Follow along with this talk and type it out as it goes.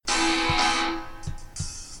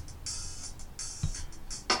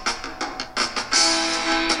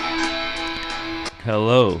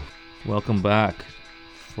Hello, welcome back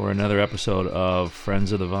for another episode of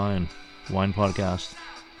Friends of the Vine Wine Podcast.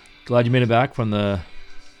 Glad you made it back from the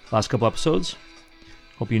last couple episodes.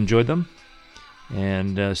 Hope you enjoyed them,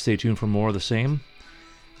 and stay tuned for more of the same.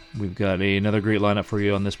 We've got another great lineup for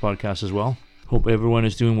you on this podcast as well. Hope everyone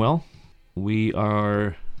is doing well. We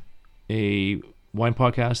are a wine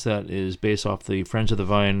podcast that is based off the Friends of the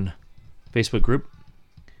Vine Facebook group.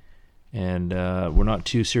 And we're not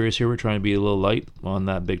too serious here. We're trying to be a little light on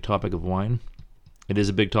that big topic of wine. It is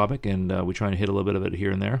a big topic, and we try and hit a little bit of it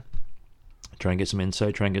here and there. Try and get some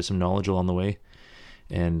insight, try and get some knowledge along the way,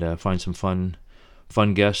 and find some fun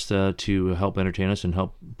guests to help entertain us and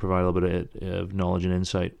help provide a little bit of knowledge and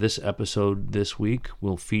insight. This episode this week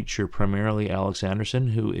will feature primarily Alex Anderson,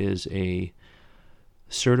 who is a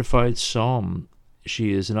certified somm.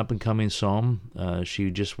 She is an up-and-coming somm.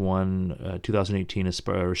 She just won 2018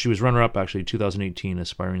 she was runner-up actually 2018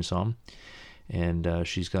 Aspiring Somm, and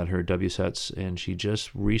she's got her WSETs, and she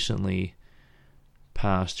just recently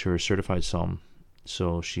passed her certified somm.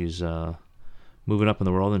 So she's moving up in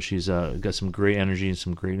the world, and she's got some great energy and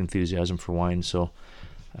some great enthusiasm for wine. So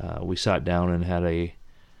we sat down and had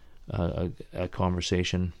a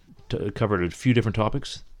conversation, covered a few different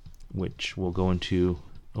topics, which we'll go into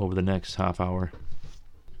over the next half hour.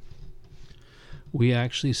 We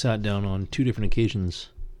actually sat down on two different occasions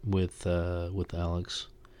with Alex,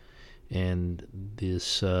 and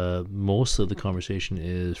this most of the conversation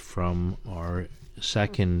is from our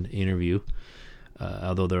second interview.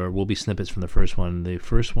 Although there will be snippets from the first one. The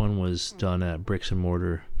first one was done at Bricks and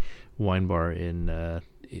Mortar Wine Bar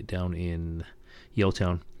down in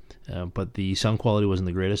Yaletown, but the sound quality wasn't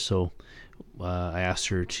the greatest, so I asked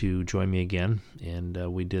her to join me again,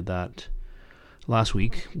 and we did that last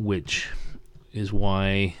week, which is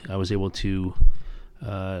why I was able to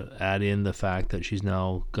add in the fact that she's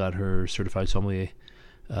now got her certified sommelier,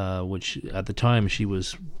 which at the time she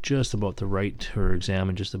was just about to write her exam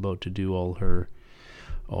and just about to do all her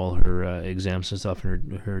exams and stuff,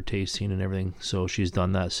 and her tasting and everything. So she's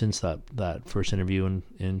done that since that first interview,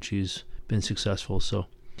 and she's been successful. So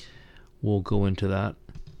we'll go into that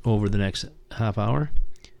over the next half hour.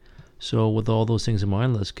 So with all those things in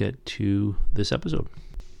mind, let's get to this episode.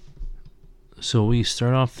 So we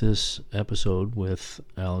start off this episode with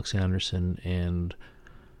Alex Anderson, and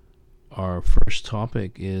our first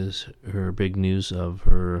topic is her big news of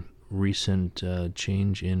her recent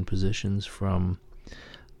change in positions from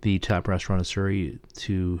the Tap Restaurant in Surrey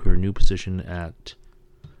to her new position at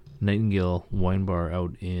Nightingale Wine Bar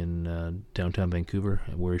out in downtown Vancouver,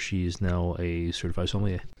 where she's now a certified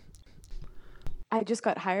sommelier. I just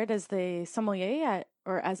got hired as a sommelier at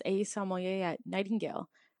Nightingale.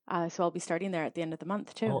 So I'll be starting there at the end of the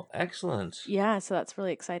month too. Oh, excellent. Yeah, so that's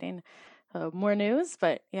really exciting. More news,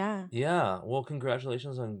 but yeah. Yeah, well,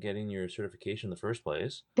 congratulations on getting your certification in the first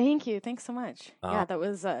place. Thank you. Thanks so much. Yeah, that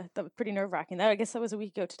was pretty nerve-wracking. I guess that was a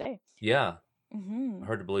week ago today. Yeah. Mm-hmm.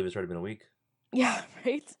 Hard to believe it's already been a week. Yeah,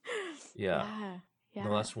 right? Yeah. Yeah.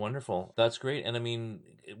 No, that's wonderful. That's great. And I mean,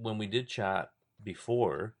 when we did chat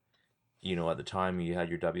before, at the time you had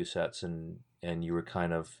your WSETs and you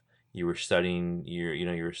were studying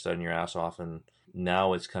your ass off, and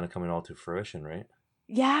now it's kind of coming all to fruition, right?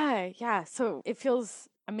 Yeah. So it feels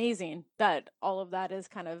amazing that all of that has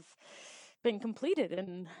kind of been completed,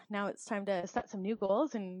 and now it's time to set some new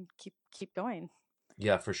goals and keep going.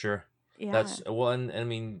 Yeah, for sure. Yeah. That's well, and I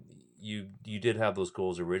mean, you did have those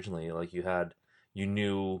goals originally. Like you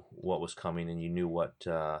knew what was coming, and you knew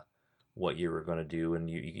what you were going to do, and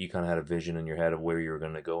you kind of had a vision in your head of where you were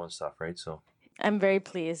going to go and stuff, right? So I'm very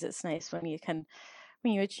pleased. It's nice when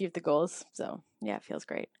you achieve the goals. So yeah, it feels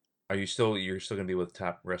great. you're still going to be with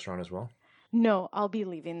Tap Restaurant as well? No, I'll be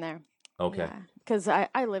leaving there. Okay. Yeah, because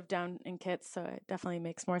I live down in Kits, so it definitely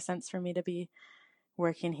makes more sense for me to be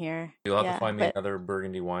working here. You'll have to find me another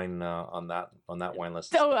Burgundy wine on that wine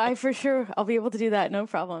list. So I'll be able to do that, no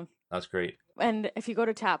problem. That's great. And if you go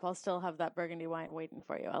to Tap, I'll still have that Burgundy wine waiting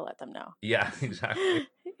for you. I'll let them know. Yeah, exactly.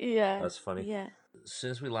 Yeah. That's funny. Yeah.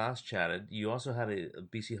 Since we last chatted, you also had a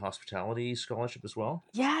BC Hospitality Scholarship as well?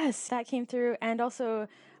 Yes, that came through. And also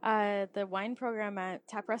the wine program at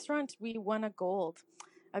Tap Restaurant, we won a gold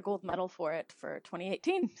medal for it for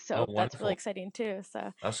 2018. So that's really exciting too.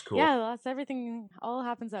 So that's cool. Yeah, that's everything all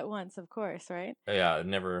happens at once, of course, right? Yeah, it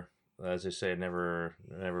never, as they say, it never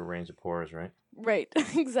rains or pours, right? Right,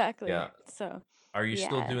 exactly. Yeah. So are you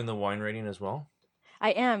still doing the wine rating as well?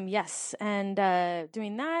 I am, yes, and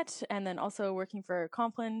doing that, and then also working for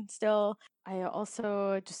Compline still. I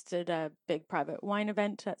also just did a big private wine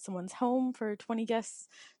event at someone's home for 20 guests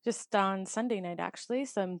just on Sunday night, actually.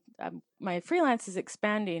 So my freelance is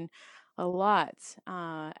expanding a lot.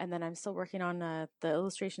 And then I'm still working on the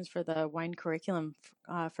illustrations for the wine curriculum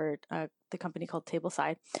for the company called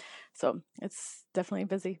Tableside. So it's definitely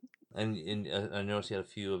busy. And I noticed you had a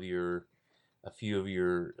few of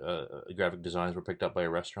your graphic designs were picked up by a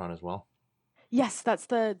restaurant as well. Yes, that's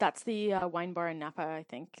the wine bar in Napa, I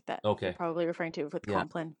think, that you're Okay. probably referring to with Yeah.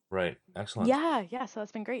 Compline. Right. Excellent. Yeah, yeah, so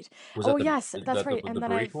that's been great. Was Oh that yes, that's right. the And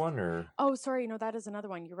then Barrique I've one or? oh sorry, no, that is another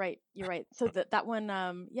one. You're right. You're right. So that one,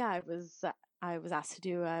 yeah, I was asked to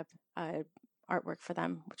do a artwork for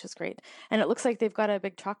them, which is great. And it looks like they've got a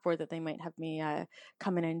big chalkboard that they might have me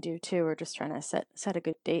come in and do too. We're just trying to set a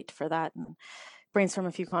good date for that and brainstorm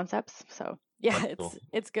a few concepts. So yeah, That's cool.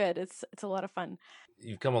 it's good. It's a lot of fun.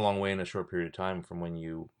 You've come a long way in a short period of time from when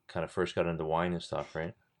you kind of first got into wine and stuff,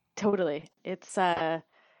 right? Totally. It's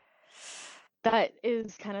that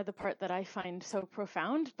is kind of the part that I find so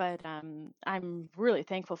profound, but I'm really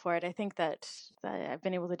thankful for it. I think that I've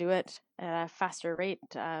been able to do it at a faster rate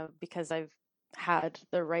because I've had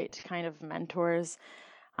the right kind of mentors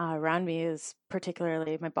around me. Is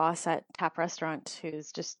particularly my boss at Tap Restaurant,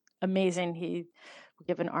 who's just amazing. He will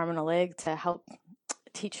give an arm and a leg to help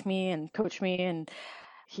teach me and coach me, and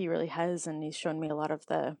he really has, and he's shown me a lot of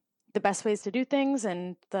the best ways to do things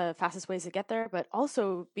and the fastest ways to get there. But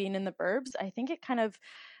also being in the burbs, I think it kind of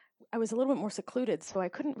I was a little bit more secluded, so I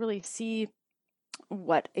couldn't really see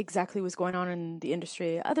what exactly was going on in the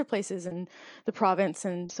industry other places in the province,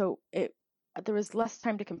 and so it there was less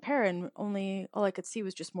time to compare, and only all I could see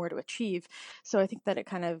was just more to achieve. So I think that it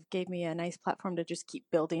kind of gave me a nice platform to just keep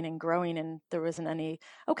building and growing, and there wasn't any,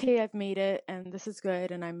 okay, I've made it and this is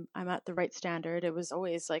good and I'm at the right standard. It was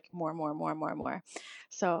always like more, more, more, more, more.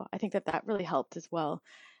 So I think that that really helped as well.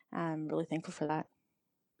 I'm really thankful for that.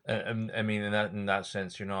 I mean, in that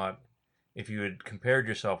sense, you're not. If you had compared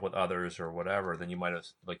yourself with others or whatever, then you might have,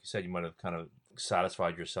 like you said, you might have kind of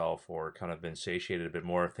satisfied yourself or kind of been satiated a bit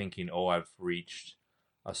more, thinking, "Oh, I've reached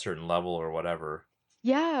a certain level or whatever."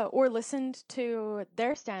 Yeah, or listened to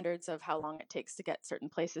their standards of how long it takes to get certain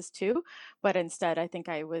places too. But instead, I think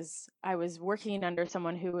I was working under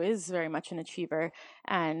someone who is very much an achiever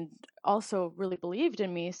and also really believed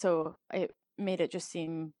in me. So it made it just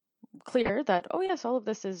seem clear that, oh yes, all of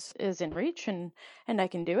this is in reach, and I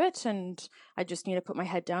can do it, and I just need to put my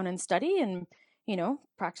head down and study and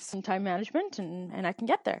practice some time management, and I can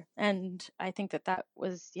get there. And I think that that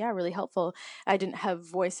was, yeah, really helpful. I didn't have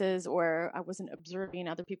voices, or I wasn't observing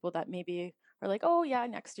other people that maybe are like, oh yeah,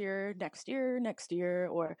 next year, next year, next year,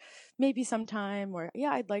 or maybe sometime, or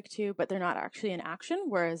yeah, I'd like to, but they're not actually in action.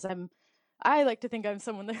 Whereas I like to think I'm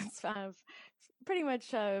someone that's pretty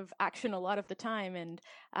much of action a lot of the time, and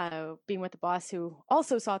being with the boss who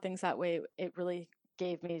also saw things that way, it really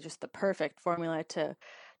gave me just the perfect formula to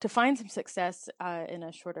find some success in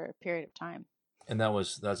a shorter period of time. And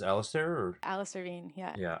that's Alistair, or Alice Irvine,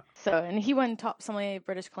 yeah. yeah, So, and he won top sommelier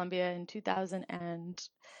British Columbia in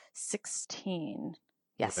 2016.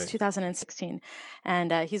 Yes, right, 2016,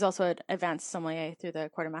 and he's also an advanced sommelier through the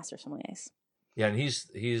Quartermaster Sommeliers. yeah, and he's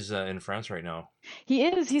in France right now. He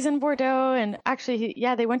is. He's in Bordeaux, and actually,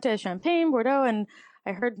 yeah, they went to Champagne, Bordeaux, and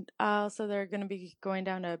I heard also they're going to be going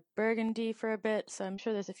down to Burgundy for a bit. So I'm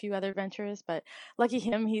sure there's a few other ventures, but lucky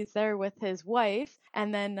him, he's there with his wife,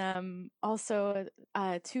 and then also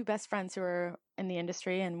two best friends who are in the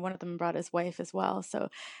industry, and one of them brought his wife as well. So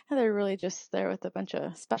they're really just there with a bunch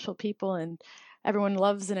of special people, and everyone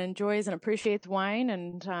loves and enjoys and appreciates wine,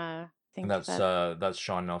 and I And think that that's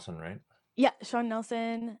Sean Nelson, right? yeah, Sean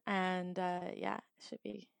Nelson, and yeah, should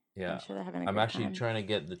be. I'm Yeah, sure they're having a I'm great actually time. trying to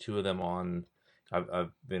get the two of them on.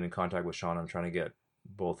 I've been in contact with Sean. I'm trying to get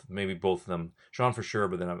both, maybe both of them. Sean for sure,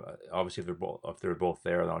 but then obviously if they're both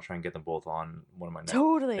there, then I'll try and get them both on one of my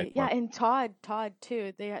Totally, next yeah, one. and Todd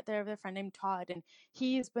too. They have a friend named Todd, and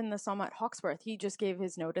he's been the Somm at Hawksworth. He just gave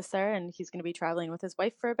his notice there, and he's going to be traveling with his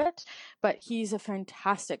wife for a bit. But he's a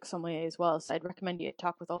fantastic sommelier as well, so I'd recommend you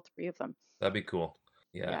talk with all three of them. That'd be cool.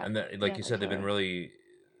 Yeah, Yeah, and that, like yeah, you they're said, they've been killer. really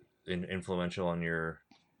influential on your,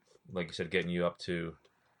 like you said, getting you up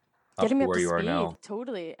Getting to me up where to you are speed, now.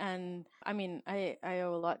 totally. And I mean, I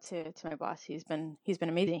owe a lot to my boss. He's been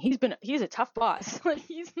amazing. He's a tough boss. Like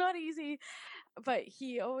he's not easy, but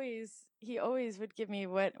he always would give me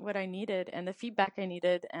what I needed and the feedback I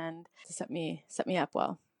needed, and to set me up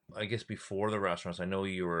well. I guess before the restaurants, I know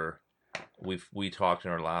you were. We talked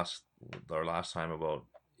in our last time about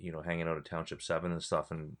hanging out at Township Seven and stuff,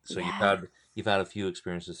 and so Yeah, you've had a few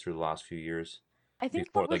experiences through the last few years I think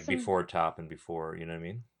before, what like was before Tap and before, you know what I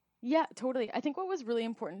mean? yeah, totally. I think what was really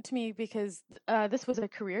important to me, because this was a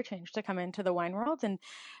career change to come into the wine world, and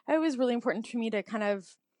it was really important to me to kind of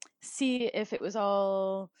see if it was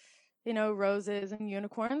all roses and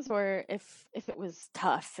unicorns, or if it was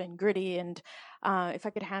tough and gritty, and if I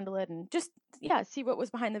could handle it, and just see what was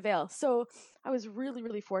behind the veil. So I was really,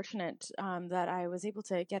 really fortunate that I was able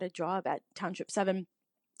to get a job at Township 7.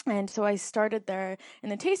 And so I started there in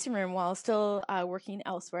the tasting room while still working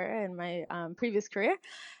elsewhere in my previous career.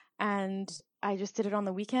 And I just did it on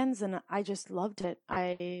the weekends, and I just loved it.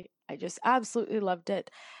 I just absolutely loved it.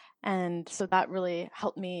 And so that really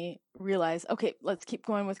helped me realize, okay, let's keep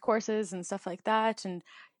going with courses and stuff like that. And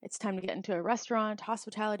it's time to get into a restaurant.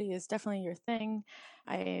 Hospitality is definitely your thing.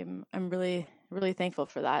 I'm really, really thankful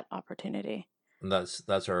for that opportunity. And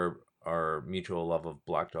that's our mutual love of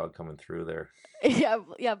Black Dog coming through there.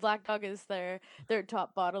 Yeah, Black Dog is their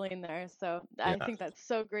top bottling there. So I think that's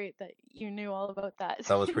so great that you knew all about that.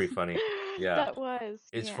 That was pretty funny. Yeah, that was.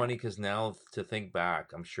 It's funny because now to think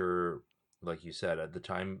back, I'm sure, like you said, at the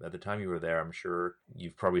time you were there, I'm sure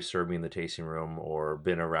you've probably served me in the tasting room or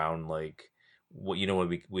been around, like, what,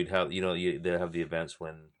 when we'd have, they have the events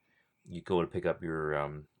when you go to pick up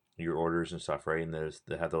your orders and stuff, right? And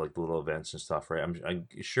they have the little events and stuff, right? I'm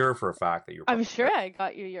sure for a fact that I'm sure I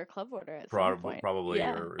got you your club order at some point. Probably,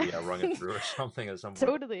 or rung it through or something at some point.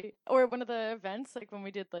 Totally. Or one of the events, like when we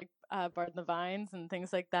did Bard the Vines and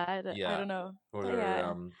things like that. Yeah. I don't know.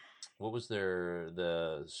 Or what was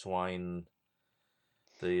the swine,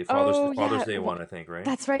 the Father's Day one, I think, right?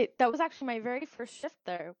 That's right. That was actually my very first shift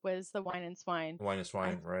there, was the Wine and Swine. Wine and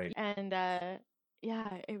Swine, right. And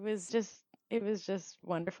it was just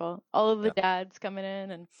wonderful. All of the dads coming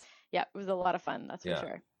in, and it was a lot of fun, that's for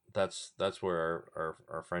sure. That's where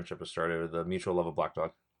our friendship has started, the mutual love of Black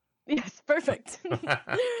Dog. Yes, perfect.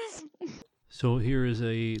 So here is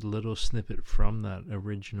a little snippet from that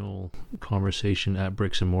original conversation at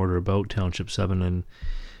Bricks and Mortar about Township 7 and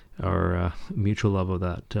our mutual love of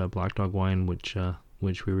that Black Dog wine, which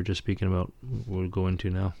we were just speaking about. We'll go into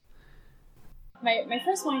now. My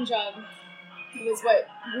first wine job was what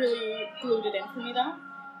really glued it in for me, though.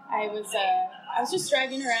 I was just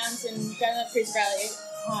driving around down the Fraser Valley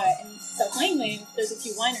in South Langley. There's a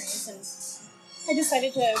few wineries, and I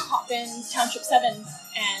decided to pop in Township 7, and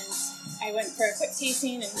I went for a quick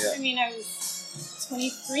tasting. And I mean, I was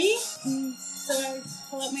 23, so I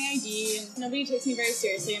pull out my ID, and nobody takes me very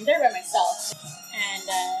seriously. I'm there by myself, and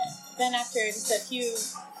then after just a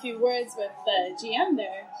few words with the GM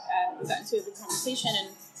there, we got into the conversation and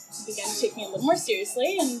began to take me a little more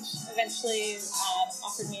seriously, and eventually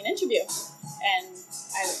offered me an interview, and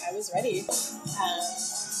I was ready. So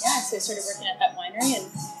I started working at that winery,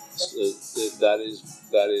 and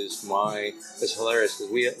it's hilarious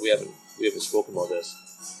because we haven't spoken about this,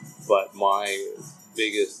 but my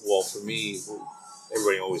biggest, well, for me,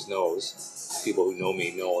 everybody always knows, people who know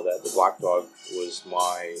me know that the Black Dog was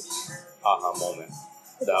my aha moment.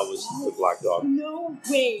 That was the Black Dog. No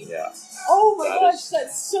way. Yeah. Oh my gosh,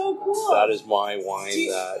 that's so cool. That is my wine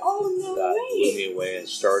that blew me away and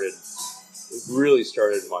really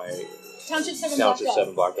started my Township 7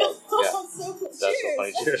 Black Dog. Yeah. Oh, so cool. That's so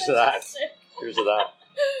funny. Cheers to that. Cheers to that.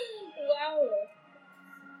 Wow.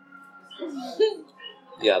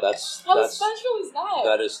 Yeah, How special is that?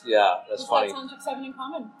 That is, that's funny. That Township 7 in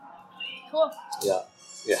common. Cool. Yeah.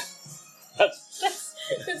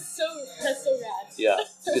 That's so rad. Yeah,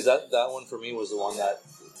 because that one for me was the one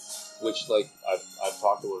which I've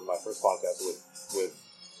talked about in my first podcast with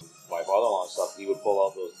my father-in-law and stuff. He would pull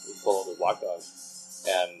out those Black Dogs,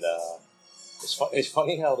 and it's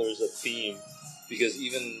funny how there's a theme, because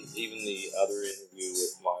even the other interview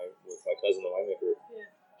with my cousin, the winemaker,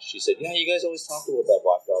 she said, you guys always talk about that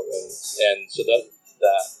Black Dog, and so that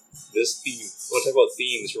this theme, when I talk about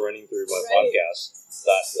themes running through my podcast.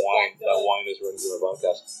 That wine is running through my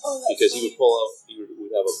podcast. Because he would pull out, we'd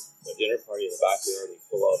have a dinner party in the backyard, and he'd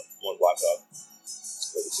pull out one Black Dog,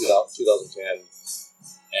 like in 2010,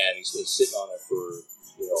 and he's been sitting on it for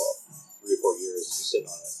 3 or 4 years. He's sitting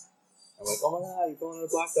on it. I'm like, oh my god, you're pulling out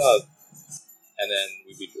a Black Dog, and then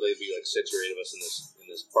there'd be like 6 or 8 of us in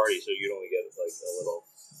this party, so you'd only get like a little,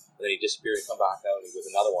 and then he'd disappear and come back out with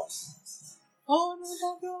another one. Oh no,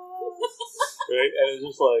 Black Dog! Right, and it's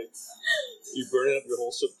just like you're burning up your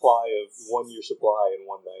whole supply of 1 year supply in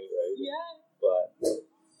one night, right? Yeah.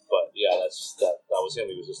 But yeah, that was him.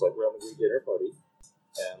 He was just like, we're having a great dinner party,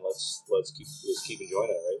 and let's keep enjoying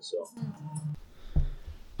it, right? So.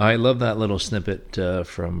 I love that little snippet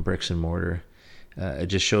from Bricks and Mortar. It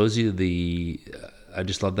just shows you I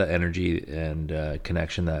just love that energy and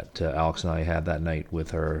connection that Alex and I had that night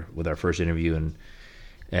with our first interview,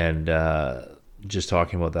 and just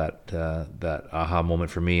talking about that aha moment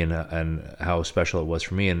for me, and how special it was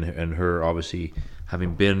for me, and her obviously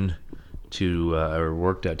having been to or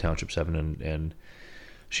worked at Township 7 and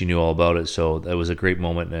she knew all about it. So that was a great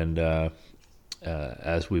moment. And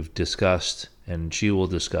as we've discussed, and she will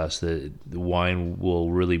discuss, the wine will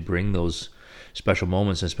really bring those special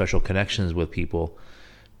moments and special connections with people,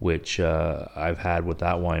 which I've had with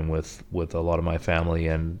that wine with a lot of my family,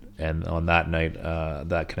 and on that night,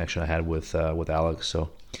 that connection I had with Alex.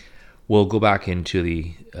 So we'll go back into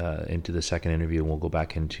the second interview, and we'll go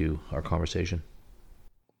back into our conversation.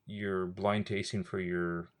 Your blind tasting for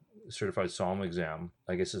your certified somm exam,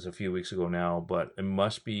 I guess it's a few weeks ago now, but it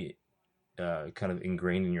must be kind of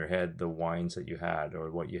ingrained in your head, the wines that you had or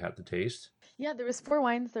what you had to taste. Yeah, there was 4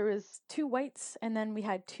 wines. There was 2 whites, and then we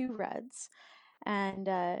had 2 reds. And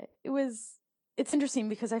it's interesting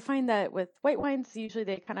because I find that with white wines, usually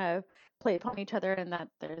they kind of play upon each other, and that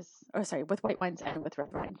with white wines and with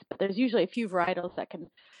red wines, but there's usually a few varietals that can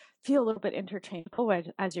feel a little bit interchangeable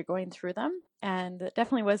as you're going through them. And that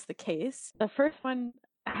definitely was the case. The first one,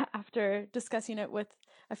 after discussing it with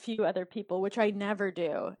a few other people, which I never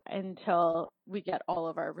do until we get all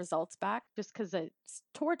of our results back, just because it's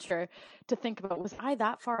torture to think about, was I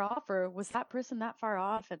that far off, or was that person that far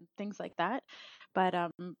off, and things like that. But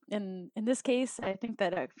in this case, I think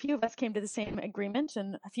that a few of us came to the same agreement,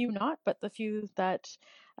 and a few not, but the few that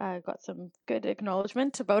got some good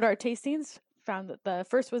acknowledgement about our tastings found that the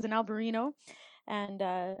first was an Albarino, and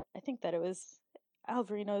I think that it was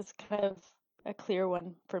Albarino's kind of a clear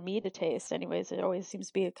one for me to taste. Anyways, it always seems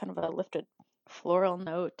to be kind of a lifted floral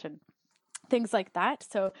note and things like that.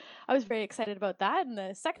 So I was very excited about that. And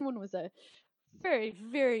the second one was a very,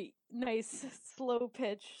 very nice slow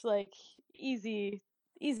pitch, like easy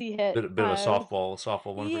hit. Bit of a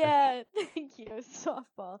softball one. Yeah, thank you,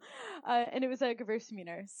 softball. And it was a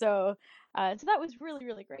Gewürztraminer. So that was really,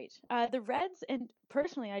 really great. The reds, and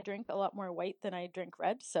personally, I drink a lot more white than I drink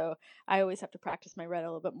red, so I always have to practice my red a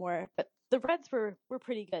little bit more. But the reds were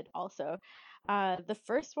pretty good also. The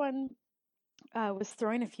first one was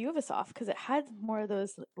throwing a few of us off because it had more of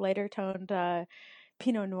those lighter toned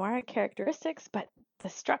Pinot Noir characteristics, but the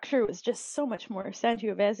structure was just so much more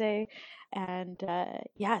Sangiovese. And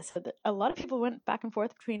so a lot of people went back and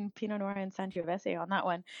forth between Pinot Noir and Sangiovese on that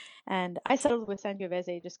one. And I settled with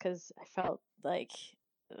Sangiovese just because I felt like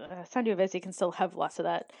Sangiovese can still have lots of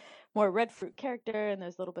that more red fruit character, and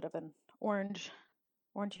there's a little bit of an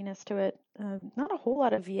oranginess to it. Not a whole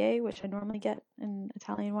lot of VA, which I normally get in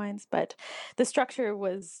Italian wines, but the structure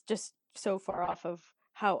was just so far off of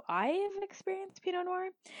how I've experienced Pinot Noir.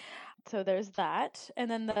 So there's that. And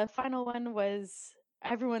then the final one was,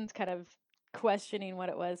 everyone's kind of questioning what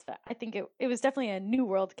it was, but I think it was definitely a New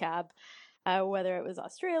World Cab. Whether it was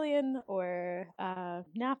Australian or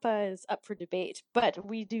Napa is up for debate, but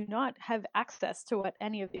we do not have access to what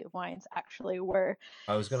any of the wines actually were.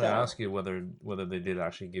 I was going to ask you whether they did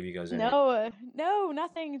actually give you guys any. No,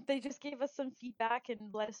 nothing. They just gave us some feedback and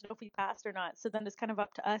let us know if we passed or not. So then it's kind of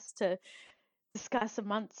up to us to discuss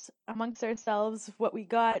amongst ourselves what we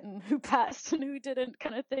got and who passed and who didn't,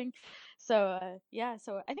 kind of thing. So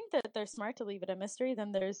so I think that they're smart to leave it a mystery.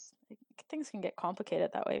 Then things can get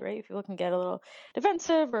complicated that way, right? People can get a little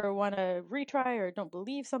defensive or want to retry or don't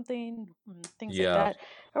believe something, things like that.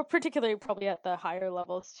 Or particularly probably at the higher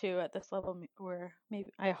levels too. At this level, where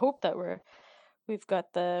maybe I hope that we've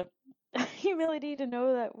got the humility to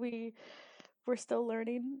know that we're still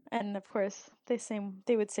learning, and of course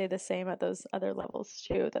they would say the same at those other levels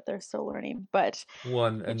too, that they're still learning, but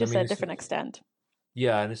just at a different extent.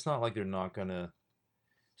 Yeah, and it's not like they're gonna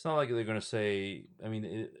say. I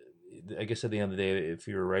mean, I guess at the end of the day, if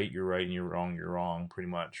you're right, you're right, and you're wrong, pretty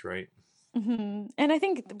much, right? Mm-hmm. And I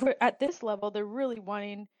think at this level, they're really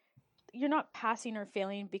wanting. You're not passing or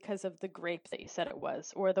failing because of the grape that you said it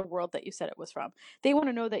was or the world that you said it was from. They want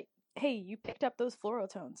to know that, hey, you picked up those floral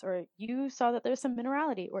tones, or you saw that there's some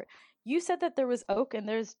minerality, or you said that there was oak, and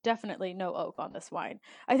there's definitely no oak on this wine.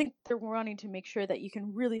 I think they're wanting to make sure that you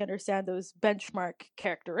can really understand those benchmark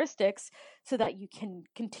characteristics so that you can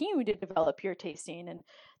continue to develop your tasting, and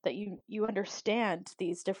that you understand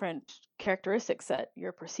these different characteristics that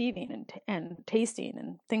you're perceiving and tasting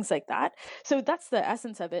and things like that. So that's the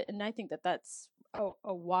essence of it, and I think that that's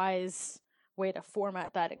a wise way to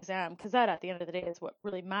format that exam, because that at the end of the day is what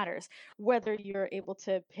really matters. Whether you're able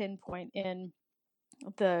to pinpoint in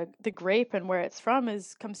the grape and where it's from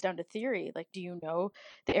comes down to theory. Like, do you know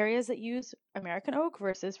the areas that use American oak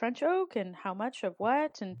versus French oak, and how much of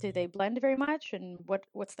what, and do they blend very much, and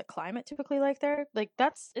what's the climate typically like there? Like,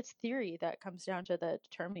 it's theory that comes down to the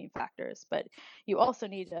determining factors, but you also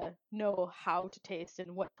need to know how to taste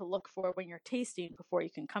and what to look for when you're tasting before you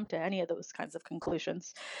can come to any of those kinds of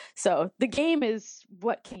conclusions. So the game is,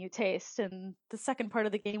 what can you taste? And the second part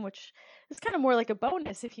of the game, which is kind of more like a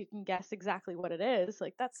bonus if you can guess exactly what it is is.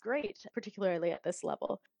 Like, that's great, particularly at this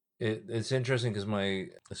level. It's interesting because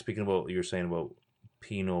speaking about what you're saying about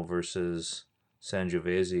Pinot versus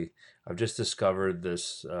Sangiovese, I've just discovered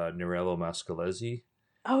this Nerello Mascalese.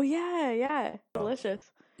 Oh yeah,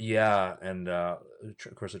 delicious. Yeah, and of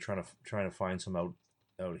course, I'm trying to find some out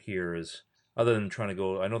here. Is other than trying to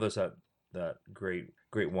go. I know there's that great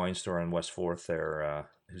wine store on West Fourth there,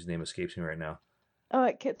 whose name escapes me right now. Oh,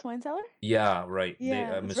 at Kit's Wine Cellar? Yeah, right.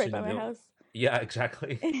 Yeah, it's right by my house. Yeah,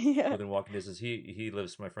 exactly. Yeah. Within walking distance. He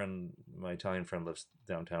lives. My Italian friend lives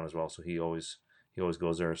downtown as well, so he always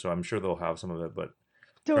goes there. So I'm sure they'll have some of it, but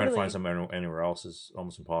trying to find some anywhere else is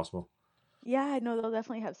almost impossible. Yeah, no, they'll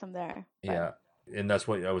definitely have some there. But... Yeah, and that's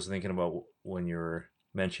what I was thinking about when you were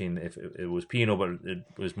mentioning if it was Pinot, but it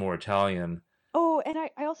was more Italian. Oh, and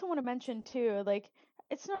I also want to mention too, like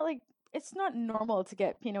it's not normal to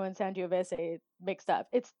get Pinot and Sangiovese mixed up.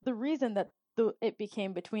 It's the reason that it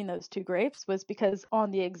became between those two grapes was because on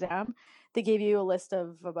the exam they gave you a list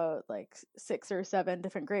of about like 6 or 7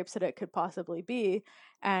 different grapes that it could possibly be,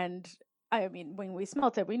 and I mean, when we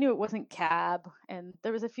smelt it, we knew it wasn't Cab, and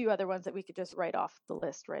there was a few other ones that we could just write off the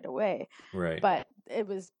list right away. Right. But it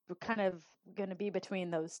was kind of going to be between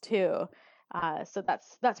those two. So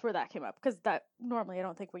that's where that came up, because that normally I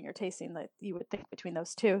don't think when you're tasting that you would think between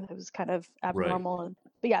those two. It was kind of abnormal. Right.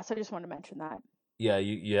 But yeah, so I just wanted to mention that. Yeah,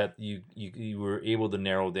 you were able to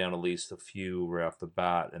narrow down at least a few right off the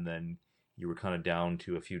bat, and then you were kind of down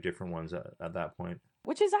to a few different ones at that point.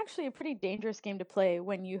 Which is actually a pretty dangerous game to play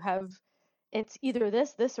when you have it's either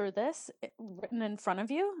this or this written in front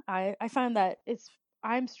of you. I find that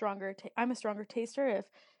I'm a stronger taster if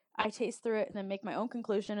I taste through it and then make my own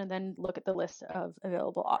conclusion and then look at the list of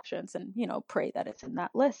available options and, pray that it's in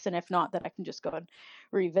that list. And if not, that I can just go and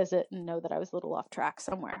revisit and know that I was a little off track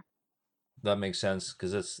somewhere. That makes sense,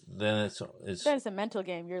 because it's a mental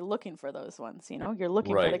game. You're looking for those ones, you're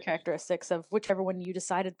looking for the characteristics of whichever one you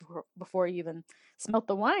decided before you even smelt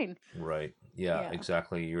the wine. Right. Yeah.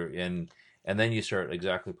 Exactly. You're in. And then you start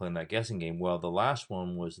exactly playing that guessing game. Well, the last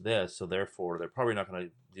one was this, so therefore they're probably not going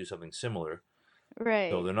to do something similar. Right.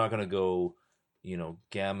 So they're not going to go,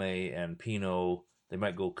 Gamay and Pinot. They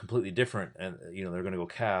might go completely different, and they're going to go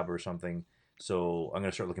Cab or something. So I'm going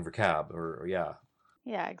to start looking for Cab, or yeah.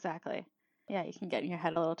 Yeah, exactly. Yeah, you can get in your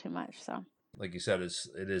head a little too much. So, like you said,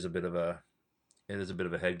 it is a bit of a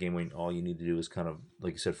head game when all you need to do is kind of,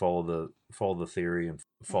 like you said, follow the theory and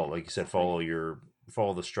follow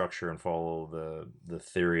the structure and follow the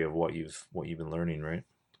theory of what you've been learning, right?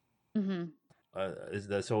 Mm-hmm.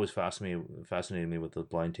 That's always fascinated me with the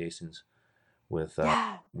blind tastings, with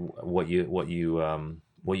what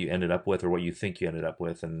you ended up with, or what you think you ended up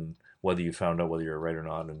with, and whether you found out whether you're right or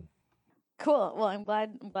not. And cool. Well, I'm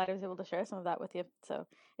glad I was able to share some of that with you. So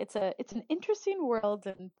it's an interesting world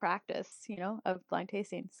and practice, of blind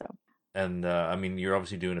tasting. So. And I mean, you're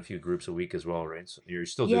obviously doing a few groups a week as well, right? So you're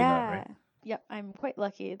still doing that, right? Yep, I'm quite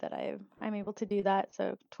lucky that I'm able to do that.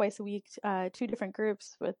 So twice a week, 2 different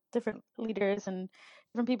groups with different leaders and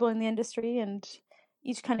different people in the industry, and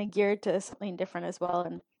each kind of geared to something different as well.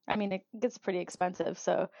 And I mean, it gets pretty expensive.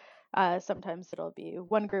 So sometimes it'll be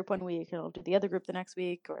one group one week and I'll do the other group the next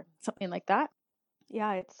week or something like that.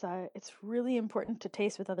 Yeah, it's really important to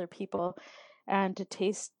taste with other people and to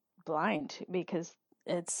taste blind, because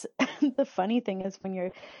it's the funny thing is when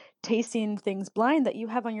you're tasting things blind that you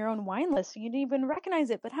have on your own wine list, you didn't even recognize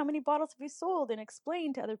it, but how many bottles have you sold and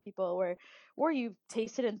explained to other people, or you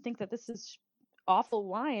taste it and think that this is awful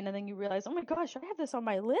wine, and then you realize, oh my gosh, I have this on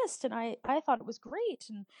my list and I thought it was great.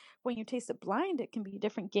 And when you taste it blind, it can be a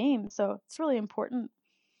different game. So it's really important.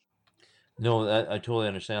 No, I totally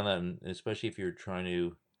understand that, and especially if you're trying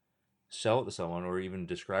to sell it to someone or even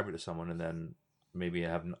describe it to someone, and then maybe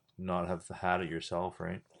not have had it yourself,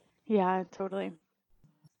 right? Yeah, totally.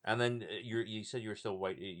 And then you said you're still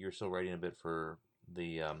writing a bit for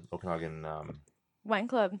the Okanagan Wine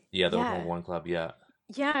Club. Yeah, the Okanagan Wine Club. Yeah.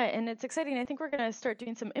 Yeah, and it's exciting. I think we're going to start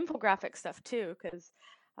doing some infographic stuff too, because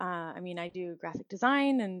I do graphic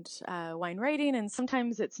design and wine writing, and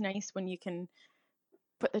sometimes it's nice when you can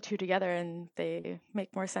put the two together and they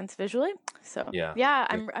make more sense visually. So yeah,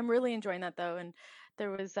 I'm really enjoying that though. And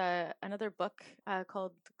there was another book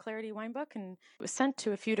called Clarity Wine Book, and it was sent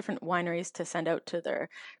to a few different wineries to send out to their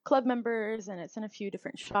club members, and it's in a few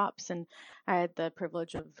different shops. And I had the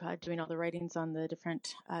privilege of doing all the writings on the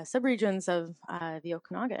different subregions of the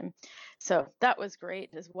Okanagan. So that was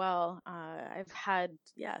great as well. I've had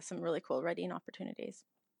some really cool writing opportunities.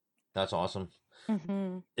 That's awesome.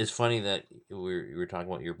 Mm-hmm. It's funny that we were talking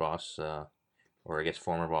about your boss, or I guess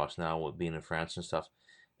former boss now, with being in France and stuff.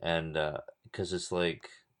 And because it's like,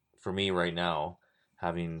 for me right now,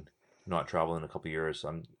 having not traveled in a couple of years.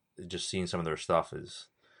 I'm just seeing some of their stuff is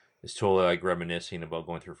totally like reminiscing about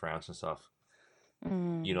going through France and stuff.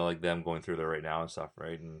 You know, like them going through there right now and stuff,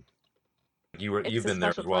 right? And you've It's a been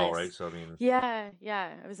there special as well, right? place. So I mean, Yeah,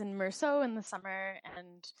 yeah. I was in Merceau in the summer,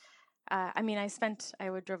 and I mean, I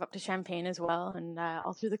would drove up to Champagne as well, and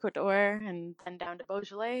all through the Côte d'Or, and then down to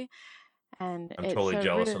Beaujolais, and I'm it's totally a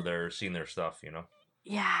jealous of real, their seeing their stuff. You know.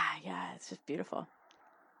 yeah, yeah. It's just beautiful.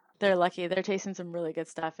 They're lucky. They're tasting some really good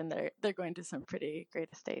stuff, and they're going to some pretty great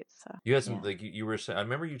estates. So You had some yeah. like you were saying. I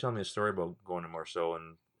remember you telling me a story about going to Marceau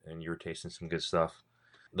and you were tasting some good stuff.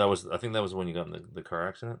 I think that was when you got in the car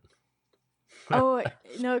accident. Oh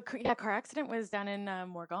no, yeah, car accident was down in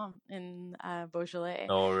Morgon in Beaujolais.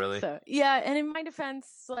 Oh, really? So yeah, and in my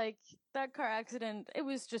defense, like that car accident, it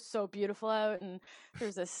was just so beautiful out, and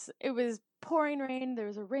it was pouring rain, there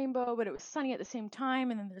was a rainbow, but it was sunny at the same time,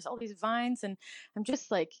 and then there's all these vines, and I'm just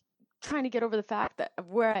like trying to get over the fact that of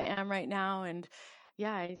where I am right now, and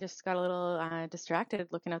yeah, I just got a little distracted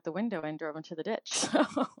looking out the window and drove into the ditch. So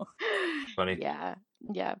Funny. yeah,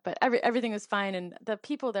 yeah, but everything was fine, and the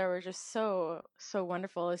people there were just so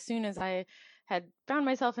wonderful. As soon as I had found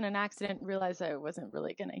myself in an accident, realized I wasn't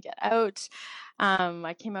really going to get out,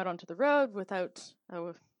 I came out onto the road without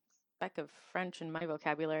a speck of French in my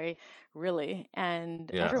vocabulary, really, and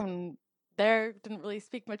Yeah. everyone there didn't really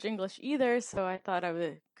speak much English either, so I thought I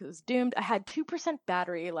was doomed. I had 2%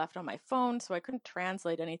 battery left on my phone, so I couldn't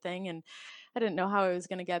translate anything, and I didn't know how I was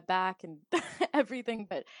going to get back and everything,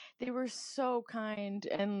 but they were so kind,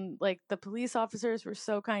 and like the police officers were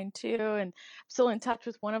so kind too, and I'm still in touch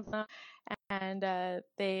with one of them, and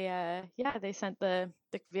they sent the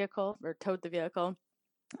vehicle, or towed the vehicle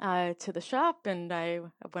to the shop, and I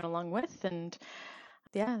went along with, and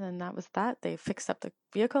yeah, then that was that. They fixed up the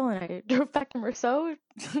vehicle, and I drove back to Merceau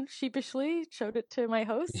sheepishly, showed it to my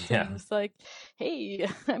host, Yeah. and was like, "Hey,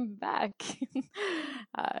 I'm back."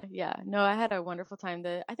 Yeah, no, I had a wonderful time.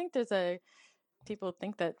 I think people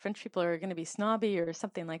think that French people are going to be snobby or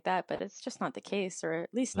something like that, but it's just not the case, or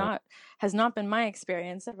at least No. has not been my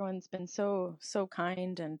experience. Everyone's been so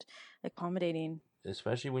kind and accommodating.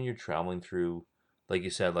 Especially when you're traveling through, like you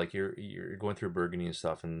said, like you're going through Burgundy and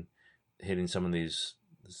stuff and hitting some of these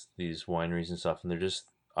wineries and stuff, and they're just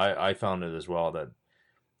I found it as well that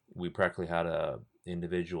we practically had a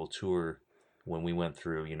individual tour when we went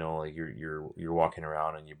through. You know, like you're walking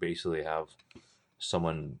around and you basically have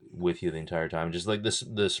someone with you the entire time, just like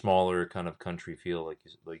the smaller kind of country feel,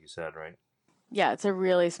 like you said, right? Yeah, it's a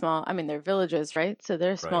really small, I mean, they're villages, right? So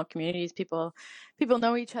they're small Right. communities. People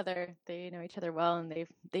know each other. They know each other well, and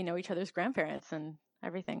they know each other's grandparents and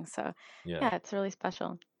everything. So Yeah. yeah, it's really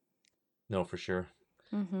special. No, for sure.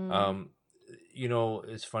 Hmm. You know,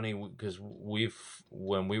 it's funny because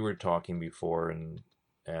when we were talking before, and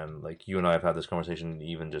like you and I have had this conversation,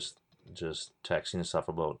 even just texting and stuff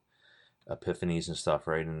about epiphanies and stuff,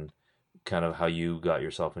 right? And kind of how you got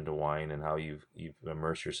yourself into wine and how you've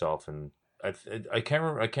immersed yourself. And I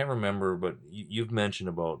can't remember, but you've mentioned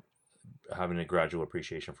about having a gradual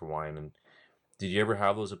appreciation for wine. And did you ever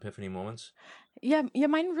have those epiphany moments? Yeah,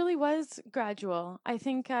 mine really was gradual. I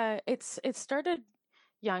think it started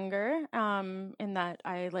younger, in that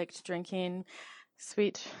I liked drinking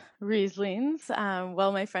sweet Rieslings.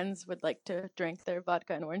 Well, my friends would like to drink their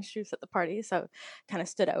vodka and orange juice at the party, so kind of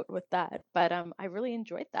stood out with that. But I really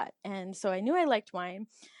enjoyed that, and so I knew I liked wine.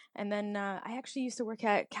 And then I actually used to work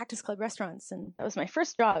at Cactus Club restaurants, and that was my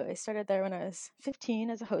first job. I started there when I was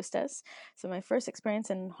 15 as a hostess, so my first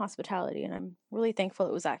experience in hospitality, and I'm really thankful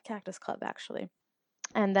it was at Cactus Club, actually.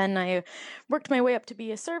 And then I worked my way up to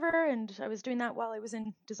be a server, and I was doing that while I was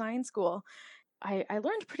in design school. I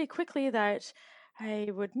learned pretty quickly that I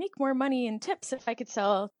would make more money in tips if I could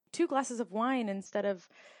sell 2 glasses of wine instead of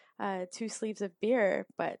 2 sleeves of beer,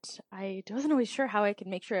 but I wasn't always sure how I could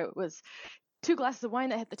make sure it was 2 glasses of wine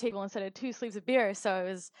that hit the table instead of 2 sleeves of beer. So I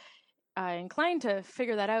was inclined to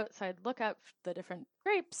figure that out. So I'd look up the different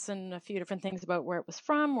grapes and a few different things about where it was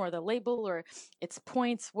from, or the label, or its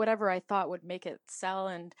points, whatever I thought would make it sell.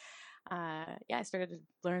 And yeah, I started to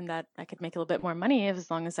learn that I could make a little bit more money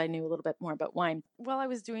as long as I knew a little bit more about wine. While I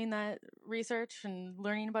was doing that research and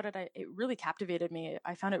learning about it, it really captivated me.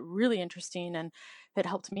 I found it really interesting, and it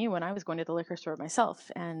helped me when I was going to the liquor store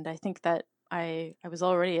myself. And I think that I was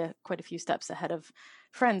already quite a few steps ahead of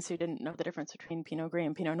friends who didn't know the difference between Pinot Gris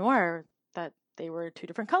and Pinot Noir, that they were 2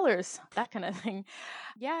 different colors, that kind of thing.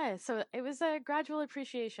 Yeah, so it was a gradual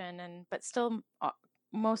appreciation, but still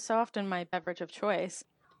most often my beverage of choice.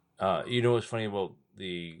 You know what's funny about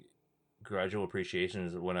the gradual appreciation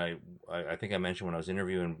is when I think I mentioned when I was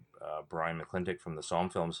interviewing Brian McClintock from the Psalm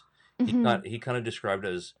films, Mm-hmm. he kind of described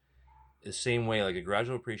it as the same way, like a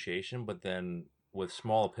gradual appreciation, but then with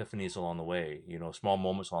small epiphanies along the way, small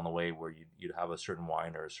moments along the way where you'd have a certain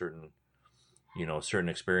wine or a certain, certain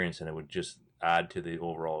experience, and it would just add to the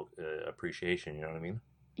overall appreciation. You know what I mean?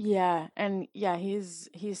 Yeah, and yeah, he's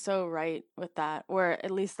so right with that, or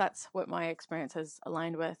at least that's what my experience has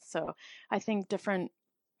aligned with. So I think different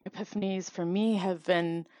epiphanies for me have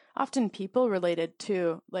been often people related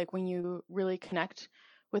too, like when you really connect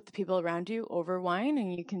with the people around you over wine,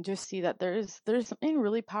 and you can just see that there's something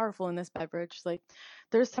really powerful in this beverage. Like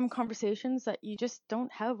there's some conversations that you just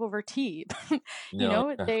don't have over tea.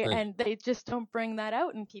 No, They exactly. and they just don't bring that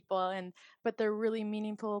out in people, and but they're really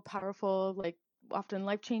meaningful, powerful, like often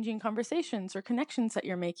life-changing conversations or connections that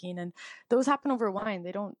you're making, and those happen over wine.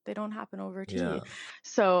 They don't happen over tea. Yeah.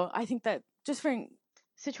 So I think that just for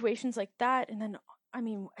situations like that, and then I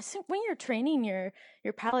mean, when you're training your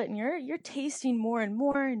palate and you're tasting more and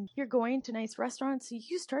more, and you're going to nice restaurants,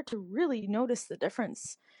 you start to really notice the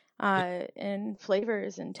difference in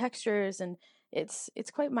flavors and textures, and it's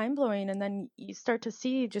quite mind blowing. And then you start to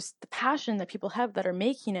see just the passion that people have that are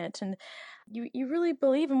making it, and you really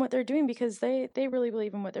believe in what they're doing because they really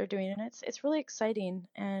believe in what they're doing, and it's really exciting.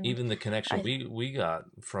 And Even the connection I we got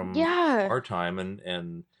from yeah, our time,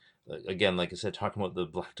 and again, like I said, talking about the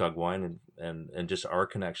Black Dog wine, and just our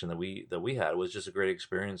connection that we had was just a great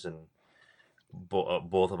experience, and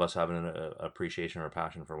both of us having an appreciation or a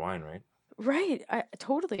passion for wine, right? right,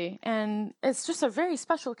 totally. And it's just a very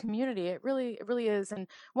special community. It really is. And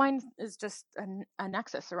wine is just a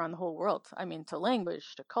nexus around the whole world. I mean, to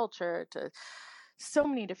language, to culture, to so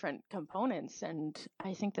many different components. And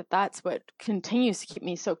I think that that's what continues to keep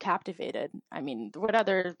me so captivated. I mean,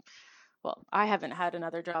 well, I haven't had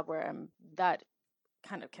another job where I'm that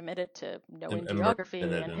kind of committed to knowing Immersed in geography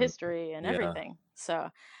it, and and history and yeah. everything. So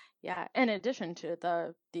yeah, in addition to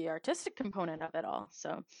the artistic component of it all.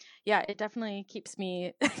 So yeah, it definitely keeps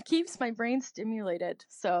me keeps my brain stimulated.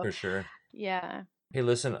 So For sure. yeah. Hey,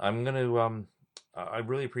 listen, I'm gonna I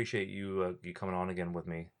really appreciate you coming on again with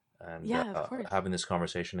me, and Yeah, of course. having this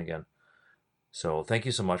conversation again. So thank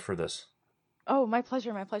you so much for this. Oh, my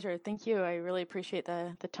pleasure, my pleasure. Thank you. I really appreciate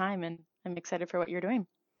the time, and I'm excited for what you're doing.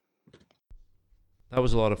 That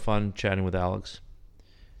was a lot of fun chatting with Alex.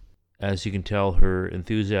 As you can tell, her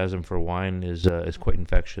enthusiasm for wine is quite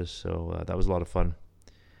infectious. So that was a lot of fun.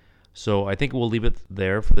 So I think we'll leave it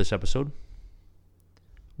there for this episode.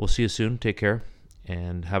 We'll see you soon. Take care,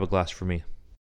 and have a glass for me.